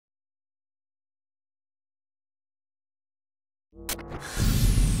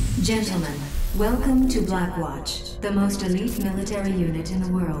Gentlemen, welcome to Blackwatch, the most elite military unit in the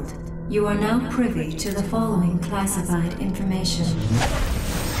world. You are now privy to the following classified information.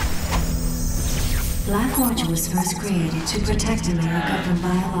 Blackwatch was first created to protect America from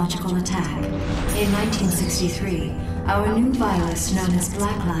biological attack. In 1963, our new virus known as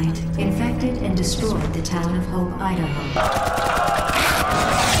Blacklight infected and destroyed the town of Hope, Idaho.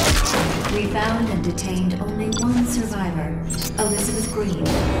 We found and detained only one survivor, Elizabeth Green,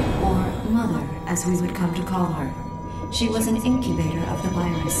 or Mother, as we would come to call her. She was an incubator of the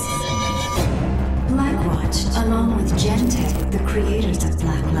virus. Blackwatch, along with Gentek, the creators of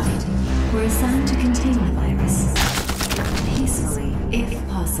Blacklight, were assigned to contain the virus, peacefully, if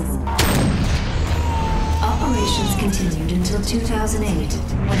possible. Operations continued until 2008,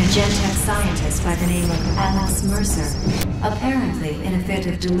 when a Gentek scientist by the name of Alex Mercer, apparently in a fit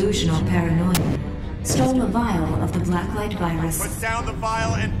of delusional paranoia, stole a vial of the Blacklight virus. Put down the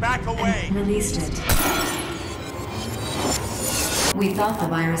vial and back away! And released it. We thought the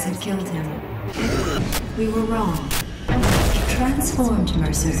virus had killed him. We were wrong. It transformed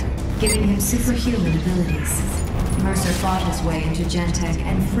Mercer, giving him superhuman abilities. Mercer fought his way into Gentek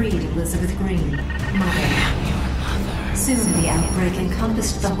and freed Elizabeth Green, Mother. Soon the outbreak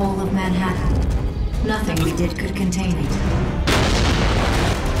encompassed the whole of Manhattan. Nothing we did could contain it.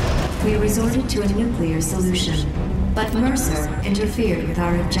 We resorted to a nuclear solution, but Mercer interfered with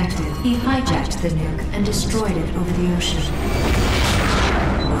our objective. He hijacked the nuke and destroyed it over the ocean.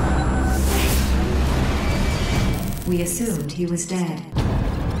 We assumed he was dead.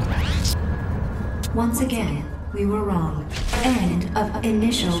 Once again, we were wrong. End of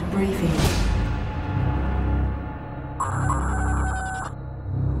initial briefing.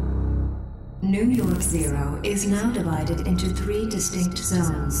 New York Zero is now divided into 3 distinct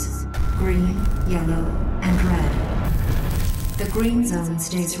zones: green, yellow, and red. The green zone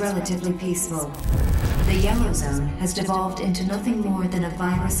stays relatively peaceful. The yellow zone has devolved into nothing more than a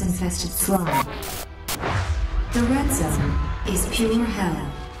virus-infested slum. The red zone is pure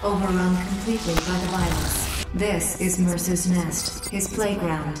hell, overrun completely by the virus. This is Mercer's nest, his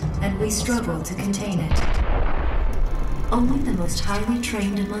playground, and we struggle to contain it. Only the most highly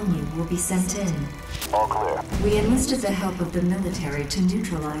trained among you will be sent in. All clear. We enlisted the help of the military to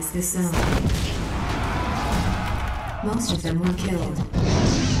neutralize this zone. Most of them were killed.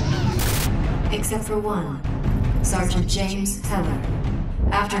 Except for one, Sergeant James Heller.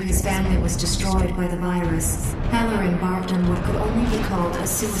 After his family was destroyed by the virus, Heller embarked on what could only be called a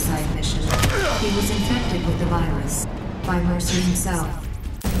suicide mission. He was infected with the virus by Mercer himself.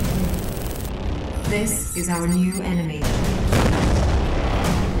 This is our new enemy.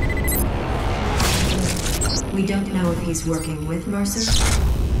 We don't know if he's working with Mercer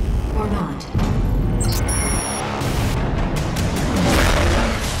or not.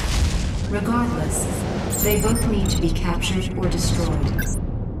 Regardless, they both need to be captured or destroyed.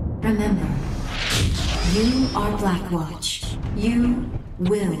 Remember, you are Blackwatch. You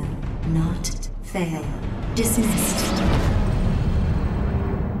will not fail. Dismissed.